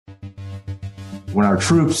When our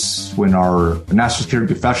troops, when our national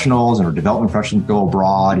security professionals and our development professionals go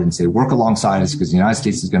abroad and say, work alongside us because the United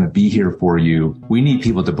States is going to be here for you, we need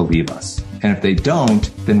people to believe us. And if they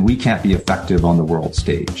don't, then we can't be effective on the world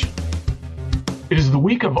stage. It is the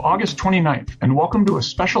week of August 29th, and welcome to a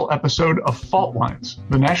special episode of Fault Lines,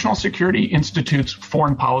 the National Security Institute's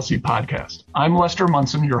foreign policy podcast. I'm Lester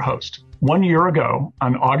Munson, your host. 1 year ago,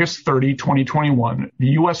 on August 30, 2021, the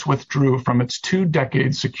U.S. withdrew from its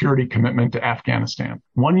 2-decade security commitment to Afghanistan.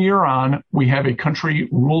 1 year on, we have a country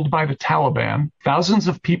ruled by the Taliban, thousands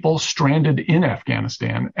of people stranded in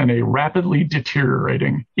Afghanistan, and a rapidly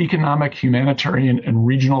deteriorating economic, humanitarian, and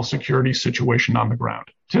regional security situation on the ground.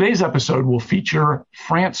 Today's episode will feature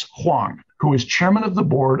France Hoang, who is chairman of the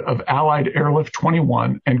board of Allied Airlift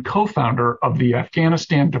 21 and co-founder of the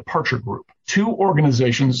Afghanistan Departure Group, two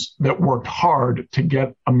organizations that worked hard to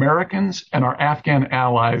get Americans and our Afghan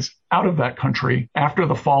allies out of that country after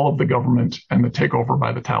the fall of the government and the takeover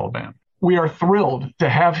by the Taliban. We are thrilled to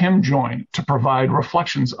have him join to provide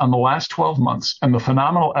reflections on the last 12 months and the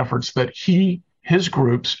phenomenal efforts that he, his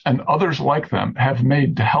groups, and others like them have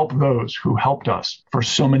made to help those who helped us for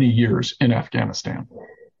so many years in Afghanistan.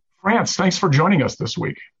 France, thanks for joining us this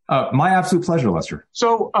week. My absolute pleasure, Lester.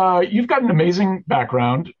 So you've got an amazing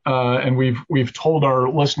background, and we've told our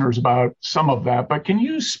listeners about some of that. But can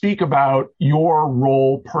you speak about your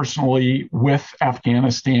role personally with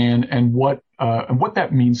Afghanistan and what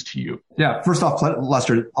that means to you? Yeah, first off,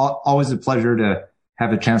 Lester, always a pleasure to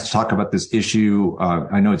have a chance to talk about this issue.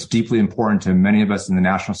 I know it's deeply important to many of us in the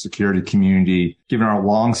national security community, given our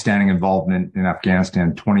longstanding involvement in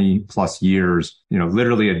Afghanistan, 20 plus years.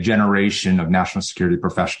 Literally a generation of national security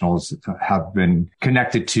professionals have been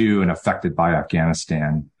connected to and affected by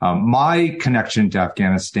Afghanistan. My connection to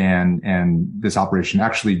Afghanistan and this operation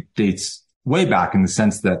actually dates way back in the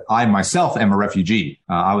sense that I myself am a refugee.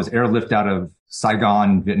 I was airlifted out of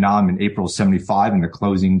Saigon, Vietnam in April 1975 in the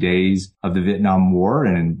closing days of the Vietnam War,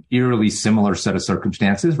 in an eerily similar set of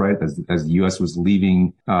circumstances, right? As the U.S. was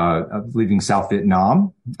leaving South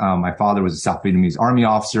Vietnam. My father was a South Vietnamese Army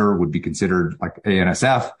officer, would be considered like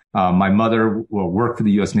ANSF. My mother worked for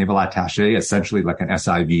the U.S. Naval Attaché, essentially like an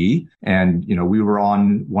SIV. And, we were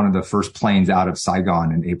on one of the first planes out of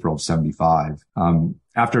Saigon in April of 1975.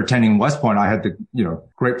 After attending West Point, I had the,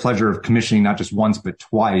 great pleasure of commissioning not just once, but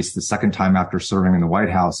twice, the second time after serving in the White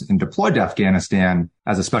House, and deployed to Afghanistan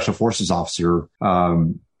as a special forces officer,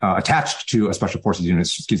 attached to a special forces unit.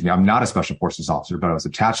 Excuse me. I'm not a special forces officer, but I was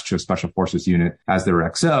attached to a special forces unit as their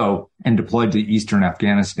XO and deployed to eastern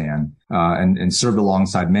Afghanistan, and served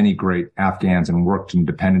alongside many great Afghans and worked and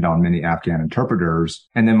depended on many Afghan interpreters.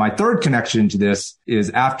 And then my third connection to this is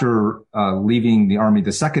after, leaving the Army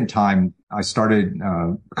the second time, I started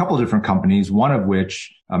a couple of different companies, one of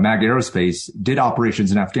which, MAG Aerospace, did operations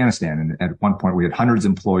in Afghanistan. And at one point, we had hundreds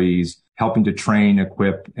of employees helping to train,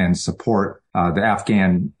 equip, and support the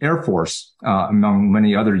Afghan Air Force, among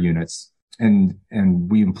many other units. And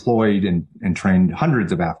we employed and trained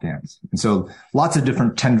hundreds of Afghans. And so lots of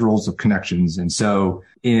different tendrils of connections. And so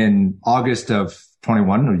in August of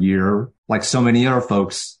 21, a year, like so many other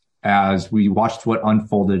folks, as we watched what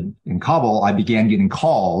unfolded in Kabul, I began getting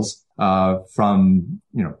calls from,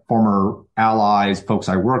 former allies, folks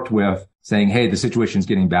I worked with saying, hey, the situation's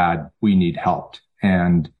getting bad. We need help.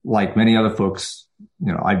 And like many other folks,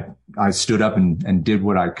 I stood up and did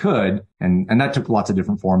what I could. And that took lots of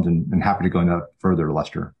different forms, and happy to go into that further,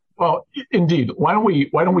 Lester. Well, indeed. Why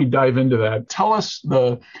don't we dive into that? Tell us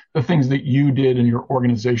the things that you did and your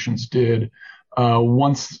organizations did,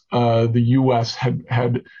 once, the U.S. had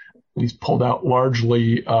at least pulled out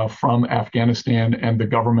largely from Afghanistan and the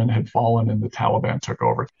government had fallen and the Taliban took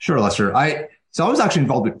over. Sure, Lester. So I was actually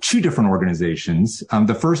involved with two different organizations.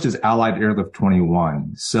 The first is Allied Airlift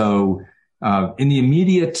 21. So in the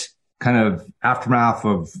immediate kind of aftermath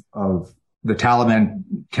of the Taliban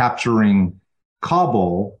capturing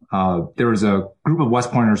Kabul, there was a group of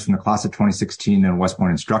West Pointers from the class of 2016 and a West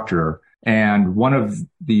Point instructor. And one of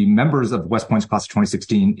the members of West Point's class of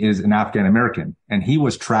 2016 is an Afghan American, and he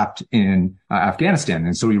was trapped in Afghanistan.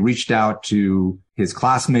 And so he reached out to his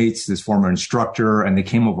classmates, his former instructor, and they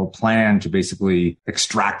came up with a plan to basically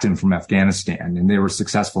extract him from Afghanistan. And they were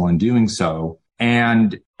successful in doing so.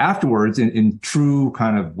 And afterwards, in true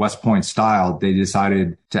kind of West Point style, they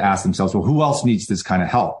decided to ask themselves, well, who else needs this kind of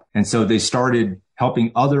help? And so they started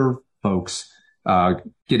helping other folks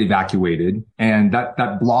get evacuated. And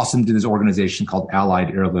that blossomed into this organization called Allied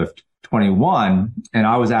Airlift 21. And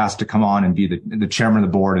I was asked to come on and be the chairman of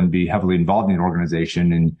the board and be heavily involved in the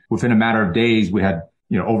organization. And within a matter of days, we had,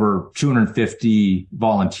 over 250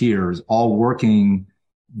 volunteers all working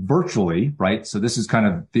virtually, right? So this is kind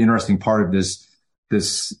of the interesting part of this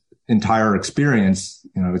this entire experience,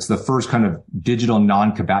 it's the first kind of digital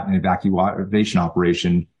non-combatant evacuation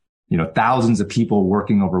operation. Thousands of people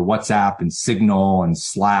working over WhatsApp and Signal and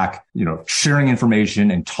Slack, sharing information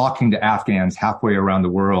and talking to Afghans halfway around the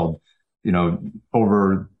world,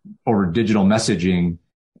 over digital messaging.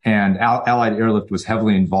 And Allied Airlift was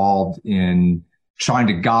heavily involved in trying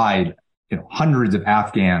to guide, hundreds of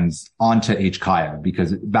Afghans onto HKIA,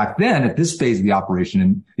 because back then at this phase of the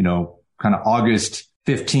operation, kind of August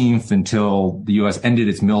 15th until the U.S. ended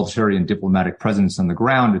its military and diplomatic presence on the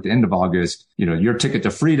ground at the end of August, your ticket to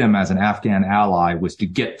freedom as an Afghan ally was to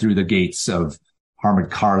get through the gates of Hamid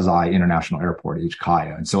Karzai International Airport,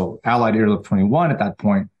 HKIA. And so Allied Airlift 21 at that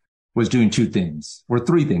point was doing three things,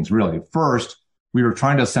 really. First, we were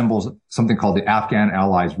trying to assemble something called the Afghan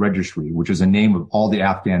Allies Registry, which is a name of all the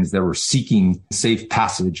Afghans that were seeking safe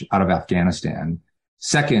passage out of Afghanistan.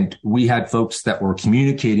 Second, we had folks that were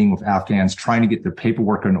communicating with Afghans, trying to get their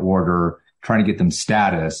paperwork in order, trying to get them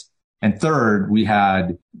status. And third, we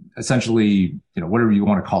had essentially, whatever you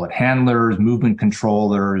want to call it, handlers, movement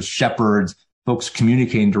controllers, shepherds, folks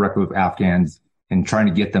communicating directly with Afghans and trying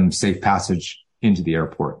to get them safe passage into the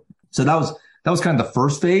airport. So that was kind of the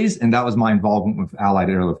first phase. And that was my involvement with Allied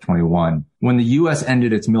Airlift 21. When the U.S.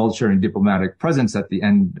 ended its military and diplomatic presence at the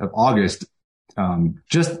end of August,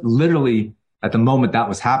 just literally at the moment that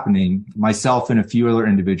was happening, myself and a few other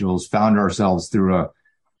individuals found ourselves through a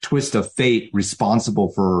twist of fate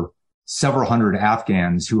responsible for several hundred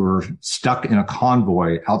Afghans who were stuck in a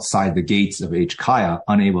convoy outside the gates of HKIA,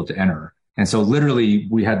 unable to enter. And so literally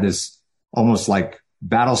we had this almost like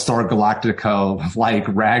Battlestar Galactica, like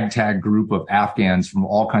ragtag group of Afghans from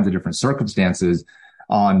all kinds of different circumstances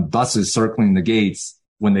on buses circling the gates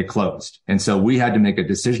when they closed. And so we had to make a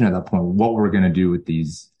decision at that point, what we're going to do with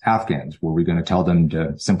these Afghans. Were we going to tell them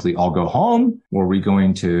to simply all go home? Were we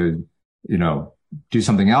going to, do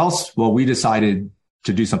something else? Well, we decided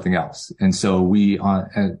to do something else. And so we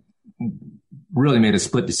really made a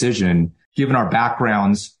split decision. Given our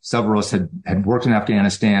backgrounds, several of us had worked in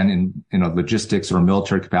Afghanistan in a logistics or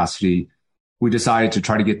military capacity. We decided to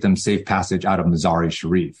try to get them safe passage out of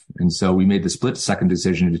Mazar-e-Sharif. And so we made the split second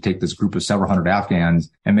decision to take this group of several hundred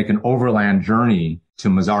Afghans and make an overland journey to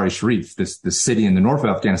Mazar-e-Sharif, this city in the north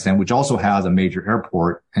of Afghanistan, which also has a major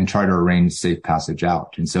airport, and try to arrange safe passage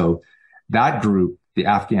out. And so that group, the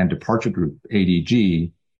Afghan Departure Group,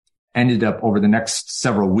 ADG, ended up over the next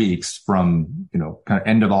several weeks from, kind of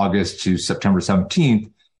end of August to September 17th,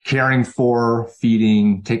 caring for,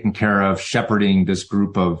 feeding, taking care of, shepherding this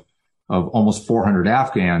group of almost 400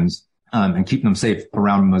 Afghans, and keeping them safe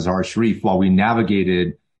around Mazar-e-Sharif while we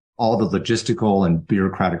navigated all the logistical and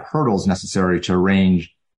bureaucratic hurdles necessary to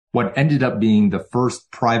arrange what ended up being the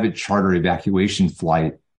first private charter evacuation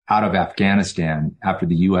flight out of Afghanistan after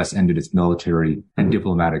the U.S. ended its military and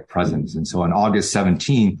diplomatic presence. And so on August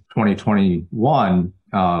 17th, 2021,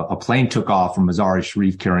 a plane took off from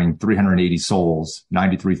Mazar-e-Sharif carrying 380 souls,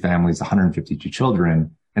 93 families, 152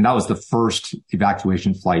 children. And that was the first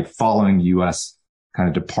evacuation flight following the U.S. kind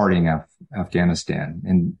of departing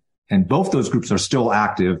Afghanistan. And both those groups are still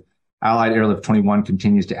active. Allied Airlift 21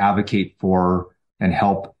 continues to advocate for and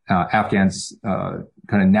help Afghans kind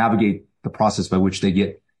of navigate the process by which they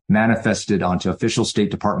get manifested onto official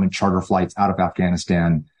State Department charter flights out of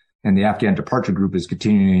Afghanistan. And the Afghan Departure Group is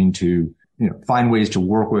continuing to find ways to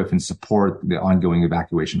work with and support the ongoing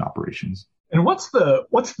evacuation operations. And what's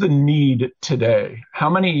the need today? How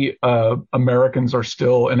many Americans are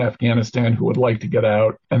still in Afghanistan who would like to get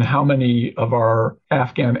out? And how many of our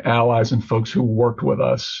Afghan allies and folks who worked with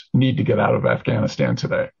us need to get out of Afghanistan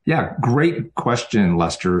today? Yeah, great question,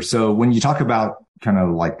 Lester. So when you talk about kind of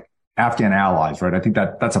like Afghan allies, right? I think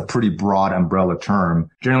that's a pretty broad umbrella term.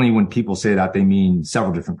 Generally, when people say that, they mean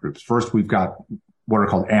several different groups. First, we've got what are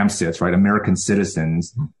called AMCITs, right? American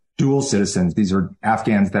citizens, dual citizens. These are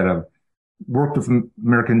Afghans that have worked with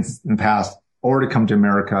Americans in the past, already come to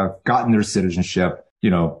America, gotten their citizenship.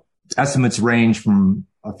 Estimates range from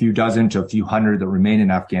a few dozen to a few hundred that remain in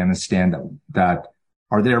Afghanistan that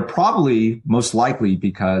are there probably most likely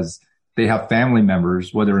because they have family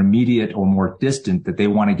members, whether immediate or more distant, that they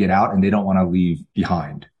want to get out and they don't want to leave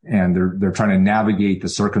behind. And they're trying to navigate the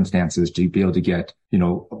circumstances to be able to get,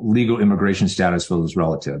 legal immigration status for those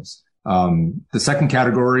relatives. The second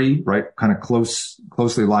category, right, kind of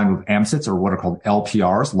closely aligned with AMCITs, or what are called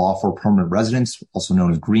LPRs, lawful permanent residents, also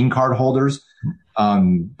known as green card holders.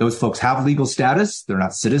 Those folks have legal status. They're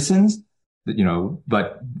not citizens,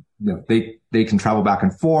 but they can travel back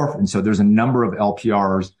and forth. And so there's a number of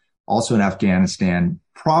LPRs also in Afghanistan,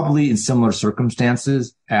 probably in similar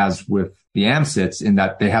circumstances as with the AMCITs, in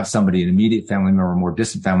that they have somebody, an immediate family member, or more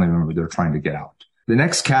distant family member, they're trying to get out. The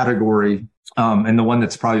next category, and the one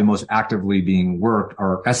that's probably most actively being worked,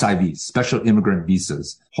 are SIVs, special immigrant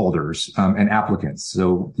visas holders, and applicants.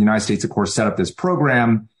 So the United States, of course, set up this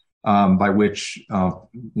program, by which,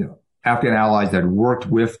 Afghan allies that worked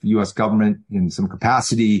with the U.S. government in some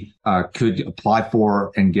capacity, could apply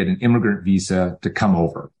for and get an immigrant visa to come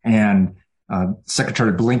over. And,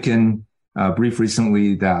 Secretary Blinken, briefed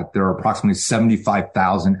recently that there are approximately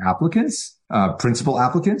 75,000 applicants, principal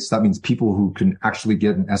applicants. That means people who can actually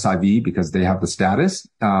get an SIV because they have the status.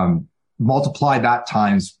 Multiply that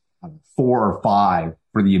times 4 or 5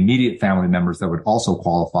 for the immediate family members that would also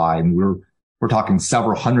qualify. And we're talking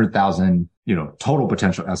several 100,000, total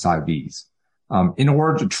potential SIVs. In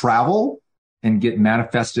order to travel and get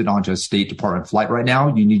manifested onto a State Department flight right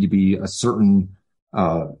now, you need to be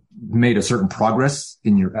made a certain progress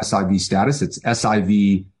in your SIV status. It's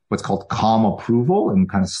SIV, what's called COM approval, and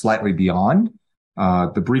kind of slightly beyond.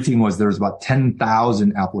 The briefing was there's about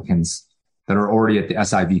 10,000 applicants that are already at the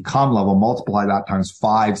SIV COM level. Multiply that times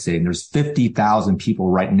 5, say, and there's 50,000 people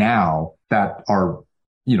right now that are,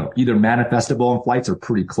 either manifestable in flights or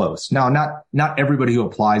pretty close. Now, not everybody who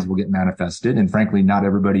applies will get manifested. And frankly, not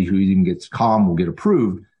everybody who even gets COM will get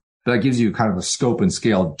approved. But that gives you kind of a scope and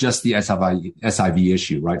scale, just the SIV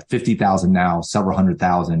issue, right? 50,000 now, several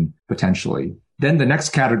 100,000 potentially. Then the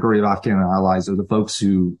next category of Afghan allies are the folks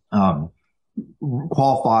who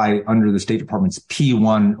qualify under the State Department's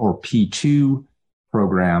P1 or P2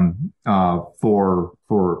 program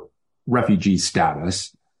for refugee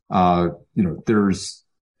status.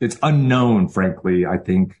 It's unknown, frankly. I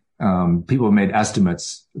think people have made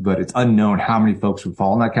estimates, but it's unknown how many folks would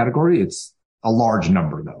fall in that category. It's a large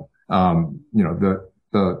number, though.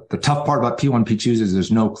 The tough part about P1, P2s is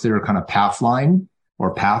there's no clear kind of path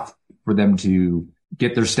for them to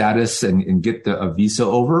get their status and get a visa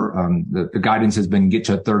over. The guidance has been get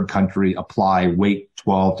to a third country, apply, wait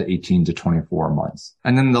 12 to 18 to 24 months.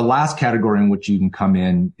 And then the last category in which you can come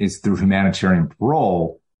in is through humanitarian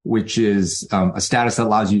parole, which is a status that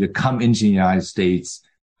allows you to come into the United States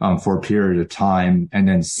for a period of time and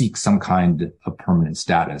then seek some kind of permanent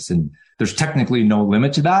status. And there's technically no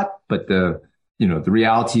limit to that, but the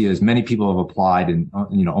reality is many people have applied and,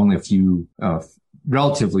 only a few,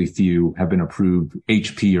 relatively few have been approved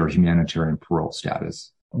HP or humanitarian parole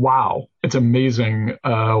status. Wow. It's amazing,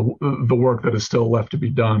 the work that is still left to be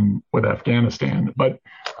done with Afghanistan. But,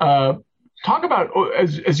 talk about,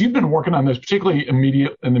 as you've been working on this, particularly in the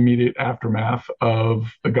immediate aftermath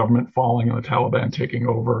of the government falling and the Taliban taking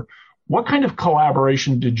over, what kind of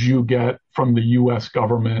collaboration did you get from the U.S.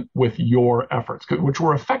 government with your efforts, which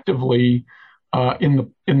were effectively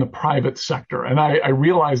in the private sector? And I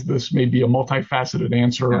realize this may be a multifaceted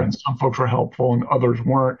answer, and some folks were helpful and others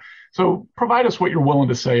weren't. So provide us what you're willing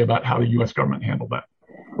to say about how the U.S. government handled that.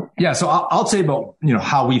 Yeah, so I'll say about,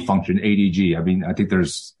 how we function, ADG. I mean, I think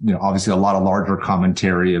there's, obviously a lot of larger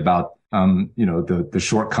commentary about, the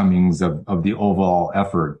shortcomings of the overall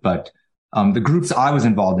effort. But the groups I was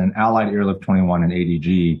involved in, Allied Airlift 21 and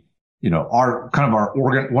ADG, one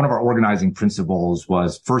of our organizing principles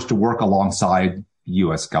was first to work alongside the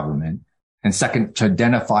U.S. government, and second, to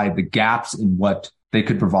identify the gaps in what they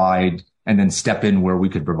could provide and then step in where we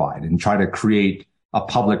could provide and try to create a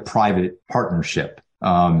public-private partnership.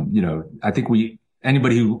 I think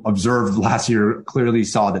anybody who observed last year clearly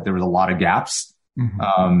saw that there was a lot of gaps.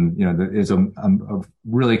 Mm-hmm. There's a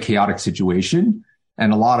really chaotic situation,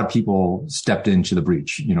 and a lot of people stepped into the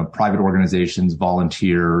breach, private organizations,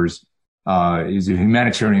 volunteers. It was a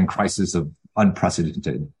humanitarian crisis of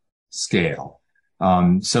unprecedented scale.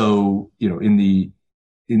 So, in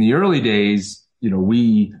the early days,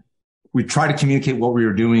 we tried to communicate what we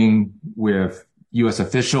were doing with U.S.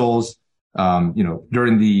 officials. From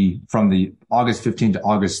the August 15 to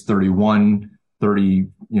August 31,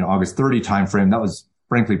 August 30 timeframe, that was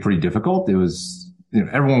frankly pretty difficult. It was,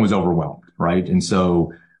 everyone was overwhelmed, right? And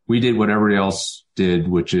so we did what everybody else did,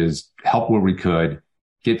 which is help where we could,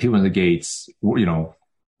 get people in the gates.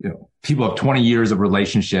 People have 20 years of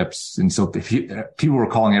relationships. And so people were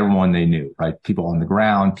calling everyone they knew, right? People on the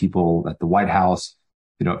ground, people at the White House,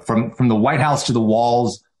 from the White House to the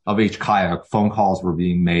walls of HKIA, phone calls were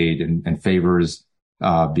being made and favors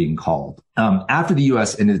being called. After the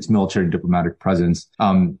U.S. ended its military and diplomatic presence,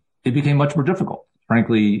 it became much more difficult.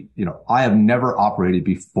 Frankly, I have never operated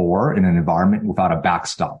before in an environment without a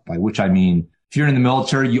backstop, by which I mean, if you're in the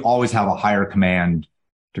military, you always have a higher command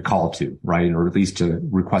to call to, right? Or at least to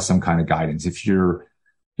request some kind of guidance. If you're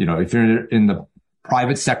in the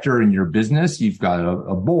private sector in your business, you've got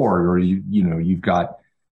a board, or you've got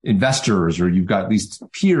investors, or you've got at least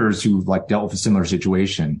peers who've dealt with a similar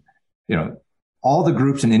situation. all the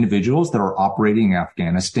groups and individuals that are operating in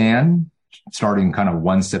Afghanistan, starting kind of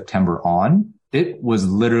 1 September on, it was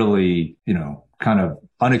literally, kind of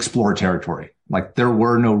unexplored territory. Like there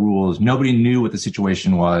were no rules. Nobody knew what the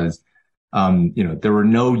situation was. There were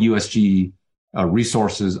no USG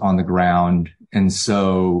resources on the ground. And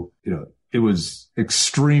so, it was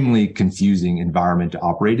extremely confusing environment to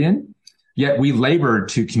operate in. Yet we labored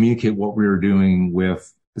to communicate what we were doing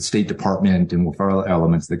with the State Department and with other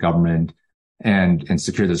elements of the government and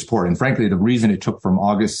secure the support. And frankly, the reason it took from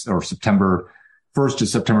August or September 1st to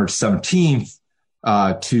September 17th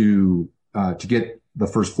to get the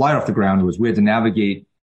first flight off the ground was we had to navigate,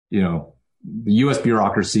 the U.S.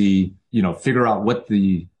 bureaucracy, figure out what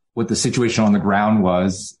the situation on the ground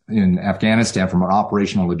was in Afghanistan from an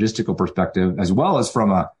operational logistical perspective, as well as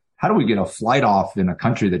from how do we get a flight off in a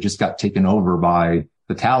country that just got taken over by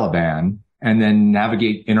the Taliban, and then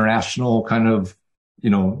navigate international kind of,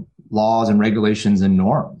 laws and regulations and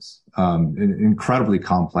norms. An incredibly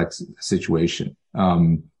complex situation.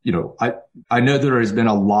 I know there has been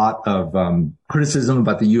a lot of criticism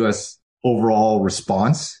about the U.S. overall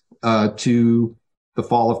response to the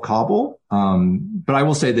fall of Kabul. But I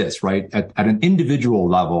will say this, right? At an individual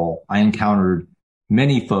level, I encountered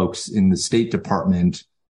many folks in the State Department,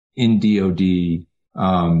 in DOD,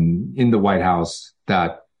 in the White House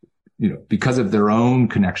that, because of their own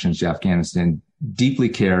connections to Afghanistan, deeply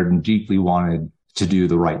cared and deeply wanted to do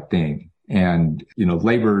the right thing and,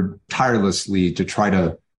 labored tirelessly to try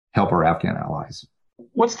to help our Afghan allies.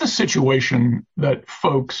 What's the situation that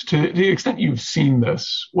folks, to the extent you've seen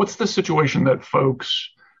this, what's the situation that folks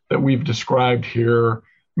that we've described here,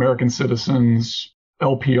 American citizens,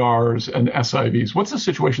 LPRs, and SIVs, what's the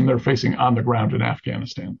situation they're facing on the ground in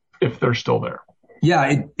Afghanistan, if they're still there?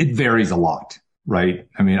 Yeah, it varies a lot, right?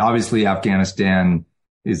 I mean, obviously, Afghanistan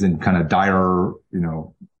is in kind of dire,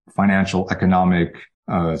 financial, economic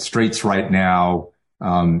straits right now.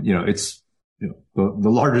 It's the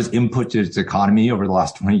largest input to its economy over the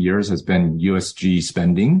last 20 years has been USG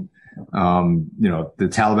spending. The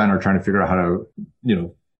Taliban are trying to figure out how to,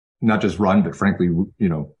 not just run, but frankly,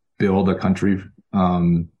 build a country.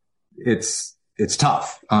 It's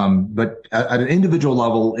tough. But at an individual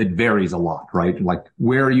level, it varies a lot, right? Like,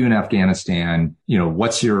 where are you in Afghanistan?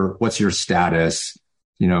 What's your status?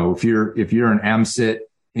 If you're an AMSIT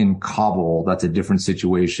in Kabul, that's a different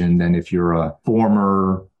situation than if you're a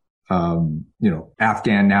former,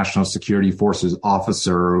 Afghan National Security Forces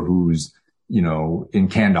officer who's, in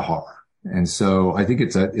Kandahar. And so I think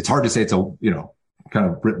it's hard to say it's kind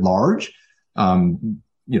of writ large.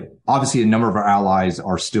 Obviously a number of our allies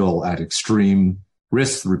are still at extreme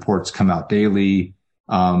risk. The reports come out daily.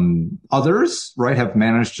 Others, right, have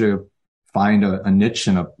managed to find a niche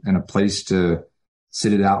and a place to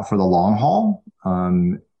sit it out for the long haul.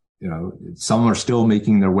 Some are still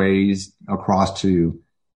making their ways across to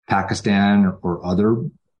Pakistan or other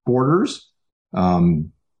borders.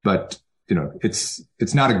 But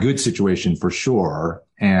it's not a good situation for sure.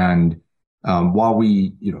 And, while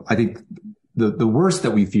I think the worst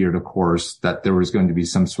that we feared, of course, that there was going to be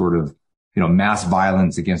some sort of, mass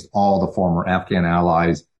violence against all the former Afghan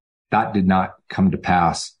allies, that did not come to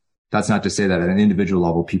pass. That's not to say that at an individual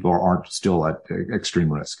level, people aren't still at extreme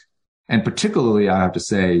risk. And particularly, I have to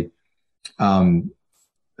say, Afghan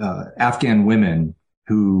women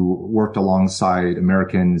who worked alongside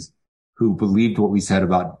Americans who believed what we said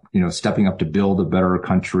about, stepping up to build a better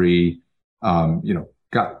country,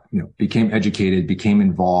 became educated, became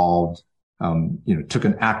involved, took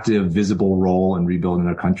an active, visible role in rebuilding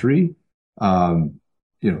their country.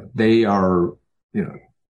 They are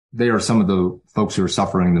some of the folks who are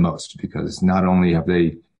suffering the most because not only have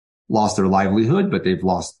they lost their livelihood, but they've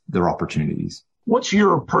lost their opportunities. What's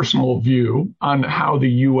your personal view on how the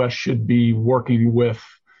U.S. should be working with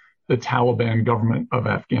the Taliban government of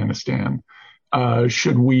Afghanistan?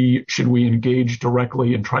 Should we engage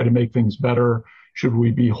directly and try to make things better? Should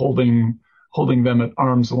we be holding them at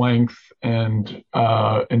arm's length and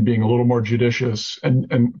being a little more judicious?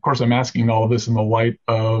 And of course, I'm asking all of this in the light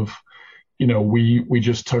of, we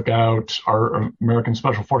just took out, our American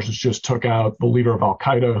Special Forces just took out the leader of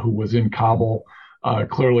Al-Qaeda who was in Kabul,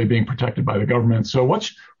 clearly being protected by the government. So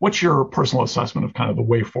what's your personal assessment of kind of the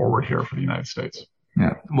way forward here for the United States?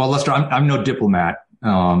 Yeah. Well, Lester, I'm no diplomat.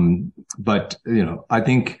 But I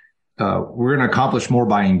think, we're going to accomplish more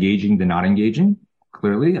by engaging than not engaging.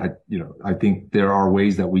 Clearly, I think there are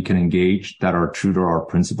ways that we can engage that are true to our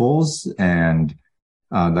principles and,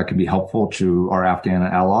 that can be helpful to our Afghan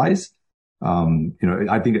allies.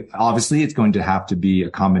 I think obviously it's going to have to be a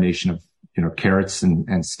combination of, carrots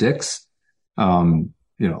and sticks. I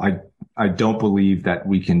don't believe that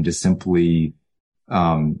we can just simply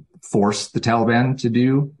force the Taliban to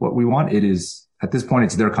do what we want. It is, at this point,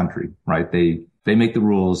 it's their country, right? They make the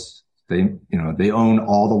rules. They own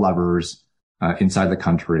all the levers inside the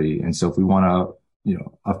country. And so if we want to,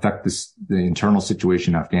 affect the internal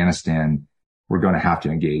situation in Afghanistan, we're going to have to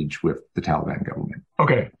engage with the Taliban government.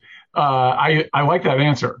 Okay. I like that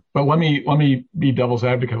answer, but let me be devil's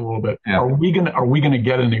advocate a little bit. Yeah. Are we going to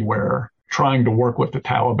get anywhere trying to work with the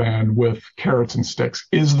Taliban with carrots and sticks?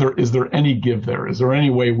 Is there any give there? Is there any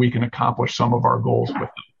way we can accomplish some of our goals with them?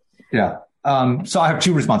 Yeah. So I have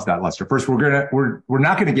two responses to that, Lester. First, we're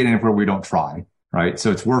not going to get anywhere we don't try, right?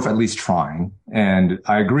 So it's worth at least trying. And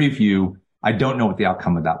I agree with you. I don't know what the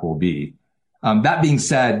outcome of that will be. That being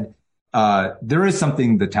said, there is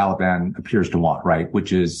something the Taliban appears to want, right?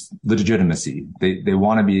 Which is legitimacy. They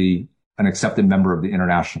want to be an accepted member of the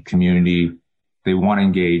international community. They want to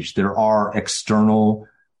engage. There are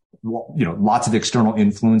lots of external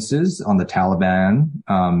influences on the Taliban,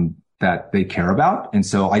 that they care about. And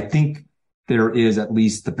so I think there is at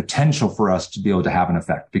least the potential for us to be able to have an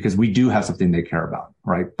effect because we do have something they care about,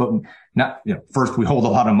 right? But not, first we hold a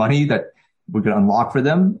lot of money that we could unlock for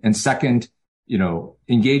them. And second,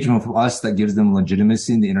 engagement with us that gives them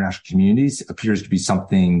legitimacy in the international communities appears to be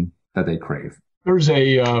something that they crave. There's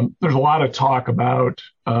a lot of talk about,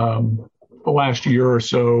 the last year or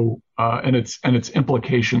so, and its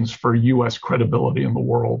implications for U.S. credibility in the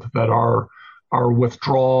world that our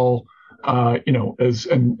withdrawal,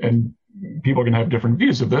 and people are going to have different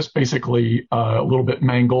views of this, basically a little bit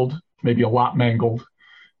mangled, maybe a lot mangled,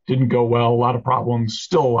 didn't go well, a lot of problems,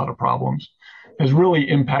 still a lot of problems, has really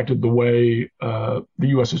impacted the way the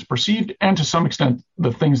U.S. is perceived and to some extent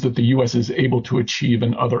the things that the U.S. is able to achieve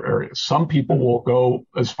in other areas. Some people will go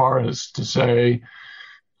as far as to say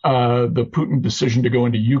the Putin decision to go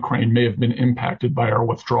into Ukraine may have been impacted by our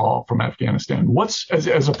withdrawal from Afghanistan.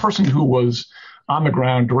 As a person who was on the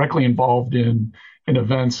ground, directly involved in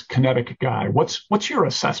events, kinetic guy, what's your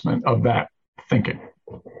assessment of that thinking?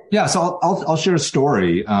 Yeah, so I'll share a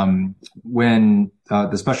story. When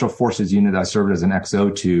the Special Forces unit I served as an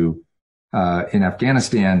XO to in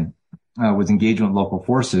Afghanistan was engaging with local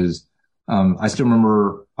forces, I still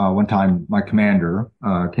remember one time my commander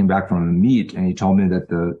came back from a meet and he told me that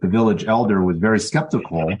the village elder was very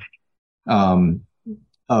skeptical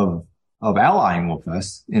of allying with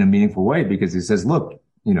us in a meaningful way because he says, look,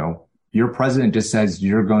 your president just says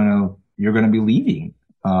you're going to be leaving.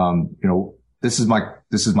 This is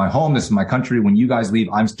my home. This is my country. When you guys leave,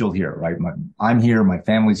 I'm still here, right? I'm here. My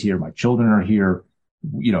family's here. My children are here.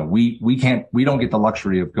 We don't get the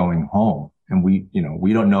luxury of going home. And we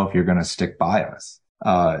don't know if you're going to stick by us.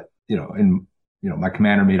 My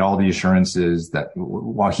commander made all the assurances that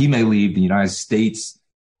while he may leave, the United States,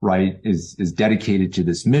 right, is dedicated to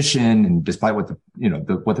this mission. And despite what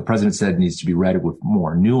the president said needs to be read with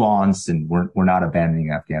more nuance, and we're not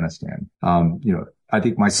abandoning Afghanistan. I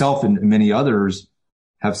think myself and many others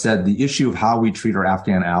have said the issue of how we treat our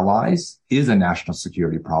Afghan allies is a national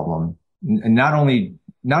security problem. And not only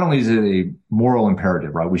is it a moral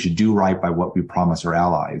imperative, right? We should do right by what we promise our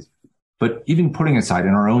allies, but even putting aside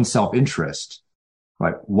in our own self-interest,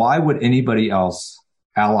 right? Why would anybody else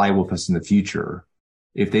ally with us in the future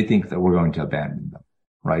if they think that we're going to abandon them,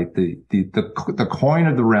 right? The coin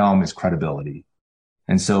of the realm is credibility.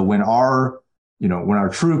 And so when our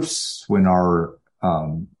troops, when our,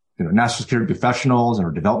 national security professionals and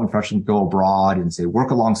our development professionals go abroad and say,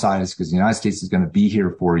 work alongside us because the United States is going to be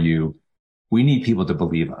here for you. We need people to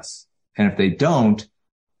believe us. And if they don't,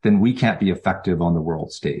 then we can't be effective on the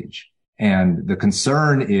world stage. And the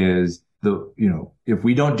concern is if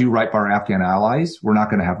we don't do right by our Afghan allies, we're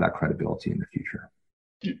not going to have that credibility in the future.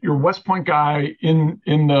 You're a West Point guy in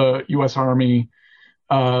the U.S. Army.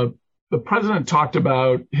 The president talked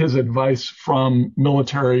about his advice from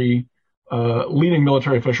leading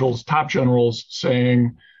military officials, top generals,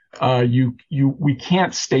 saying, we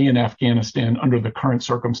can't stay in Afghanistan under the current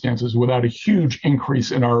circumstances without a huge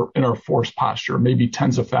increase in our force posture, maybe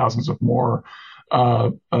tens of thousands of more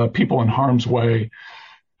people in harm's way.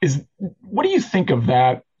 What do you think of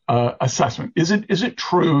that assessment? Is it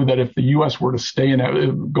true that if the U.S. were to stay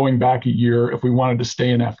going back a year, if we wanted to stay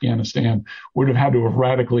in Afghanistan, would have had to have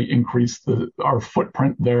radically increased our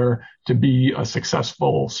footprint there to be a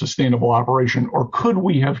successful, sustainable operation? Or could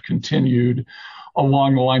we have continued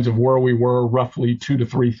along the lines of where we were, roughly 2,000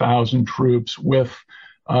 to 3,000 troops with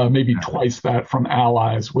maybe twice that from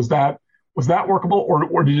allies? Was that workable,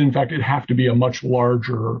 or did in fact it have to be a much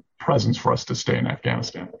larger presence for us to stay in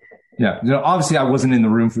Afghanistan? Yeah, obviously I wasn't in the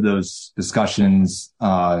room for those discussions,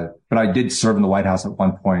 but I did serve in the White House at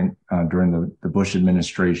one point during the Bush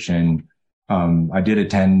administration. I did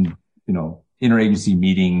attend, interagency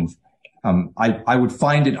meetings. I would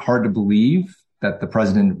find it hard to believe that the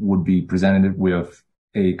president would be presented with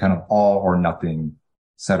a kind of all or nothing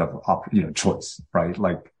set of choice, right?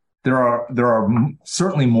 Like there are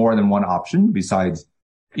certainly more than one option besides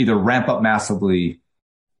either ramp up massively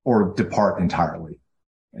or depart entirely.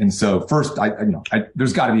 And so first,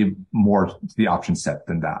 there's got to be more to the option set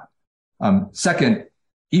than that. Second,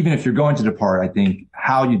 even if you're going to depart, I think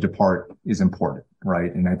how you depart is important,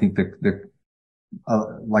 right? And I think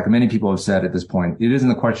like many people have said at this point, it isn't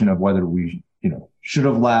a question of whether we, should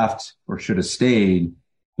have left or should have stayed.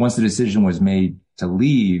 Once the decision was made to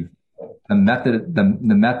leave, the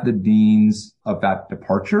methodines of that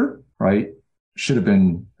departure, right, should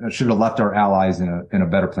have left our allies in a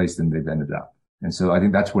better place than they've ended up. And so I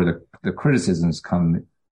think that's where the criticisms come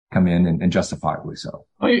in, and justifiably so.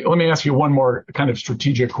 Let me ask you one more kind of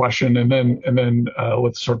strategic question, and then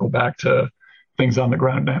let's circle back to things on the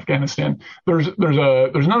ground in Afghanistan. There's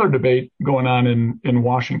another debate going on in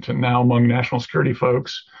Washington now among national security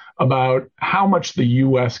folks about how much the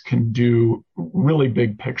U.S. can do really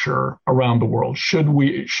big picture around the world. Should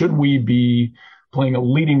we be playing a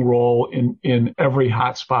leading role in every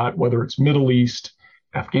hotspot, whether it's Middle East,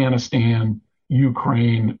 Afghanistan,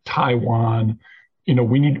 Ukraine, Taiwan?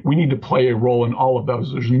 We need to play a role in all of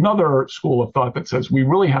those. There's another school of thought that says we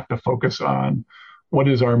really have to focus on what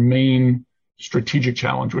is our main strategic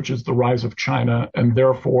challenge, which is the rise of China, and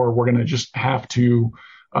therefore we're going to just have to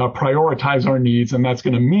prioritize our needs, and that's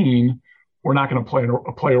going to mean we're not going to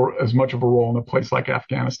play as much of a role in a place like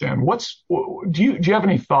Afghanistan. Do you have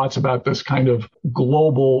any thoughts about this kind of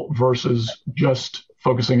global versus just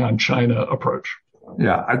focusing on China approach?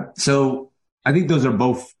 Yeah, so I think those are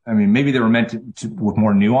both. I mean, maybe they were meant to with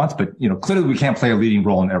more nuance, but clearly we can't play a leading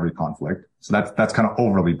role in every conflict. So that's kind of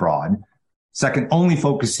overly broad. Second, only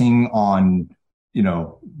focusing on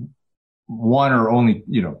one or only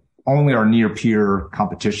our near peer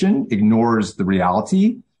competition ignores the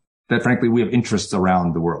reality that frankly we have interests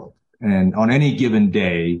around the world, and on any given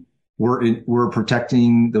day we're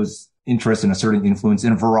protecting those interests and asserting influence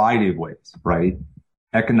in a variety of ways, right?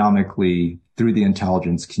 Economically, through the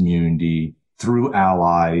intelligence community, through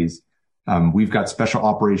allies. We've got special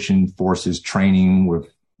operation forces training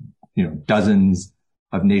with dozens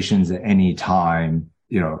of nations at any time.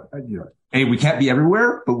 We can't be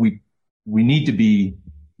everywhere, but we need to be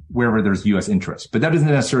wherever there's U.S. interest. But that doesn't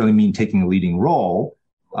necessarily mean taking a leading role.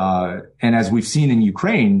 And as we've seen in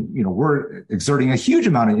Ukraine, we're exerting a huge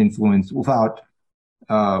amount of influence without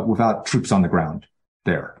troops on the ground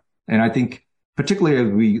there. And I think particularly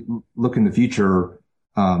as we look in the future,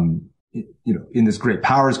 in this great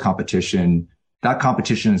powers competition, that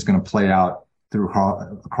competition is going to play out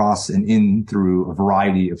across and in through a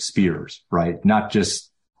variety of spheres, right? Not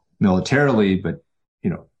just militarily, but,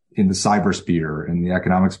 in the cyber sphere, in the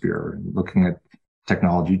economic sphere, looking at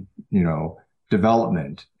technology,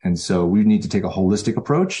 development. And so we need to take a holistic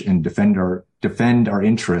approach and defend our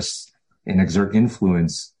interests and exert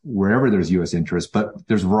influence wherever there's U.S. interest. But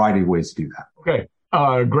there's a variety of ways to do that. Okay.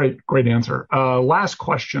 Great answer. Last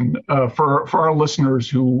question, for our listeners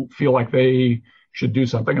who feel like they should do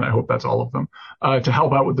something, and I hope that's all of them, to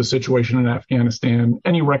help out with the situation in Afghanistan.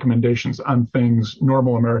 Any recommendations on things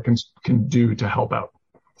normal Americans can do to help out?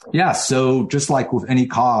 Yeah. So just like with any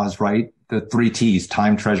cause, right? The 3 T's,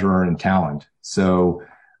 time, treasure, and talent. So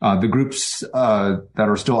the groups that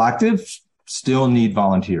are still active still need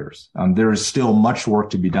volunteers. There is still much work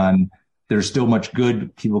to be done. There's still much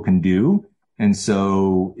good people can do. And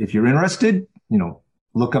so if you're interested,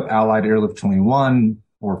 look up Allied Airlift 21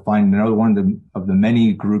 or find another one of the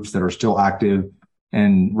many groups that are still active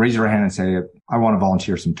and raise your hand and say, I want to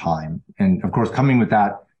volunteer some time. And of course, coming with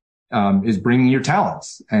that is bringing your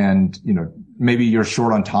talents. And, maybe you're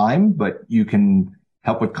short on time, but you can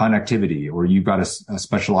help with connectivity, or you've got a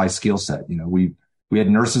specialized skill set. We had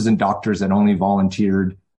nurses and doctors that only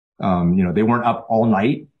volunteered. They weren't up all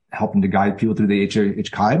night helping to guide people through the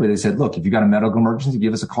HCI, but they said, look, if you got a medical emergency,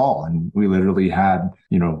 give us a call. And we literally had,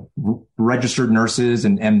 registered nurses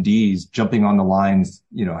and MDs jumping on the lines,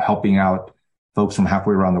 helping out folks from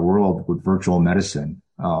halfway around the world with virtual medicine.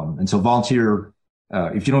 And so volunteer,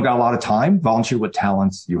 if you don't got a lot of time, volunteer what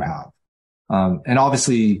talents you have. And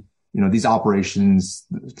obviously, these operations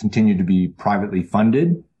continue to be privately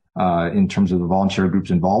funded, in terms of the volunteer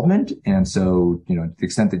group's involvement. And so, to the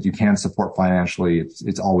extent that you can support financially,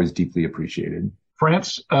 it's always deeply appreciated.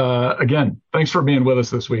 France, again, thanks for being with us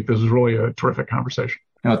this week. This was really a terrific conversation.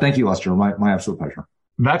 No, thank you, Lester. My absolute pleasure.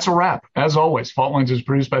 That's a wrap. As always, Fault Lines is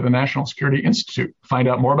produced by the National Security Institute. Find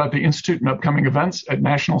out more about the Institute and upcoming events at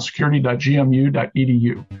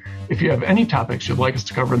nationalsecurity.gmu.edu. If you have any topics you'd like us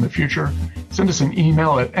to cover in the future, send us an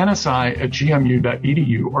email at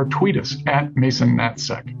nsi@gmu.edu or tweet us at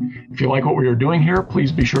MasonNatSec. If you like what we are doing here,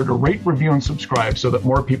 please be sure to rate, review, and subscribe so that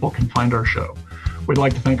more people can find our show. We'd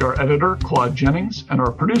like to thank our editor, Claude Jennings, and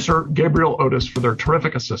our producer, Gabriel Otis, for their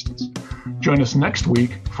terrific assistance. Join us next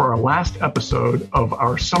week for our last episode of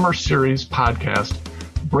our summer series podcast,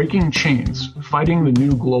 Breaking Chains, Fighting the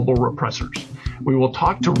New Global Repressors. We will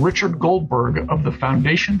talk to Richard Goldberg of the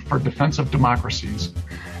Foundation for Defense of Democracies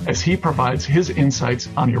as he provides his insights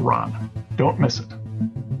on Iran. Don't miss it.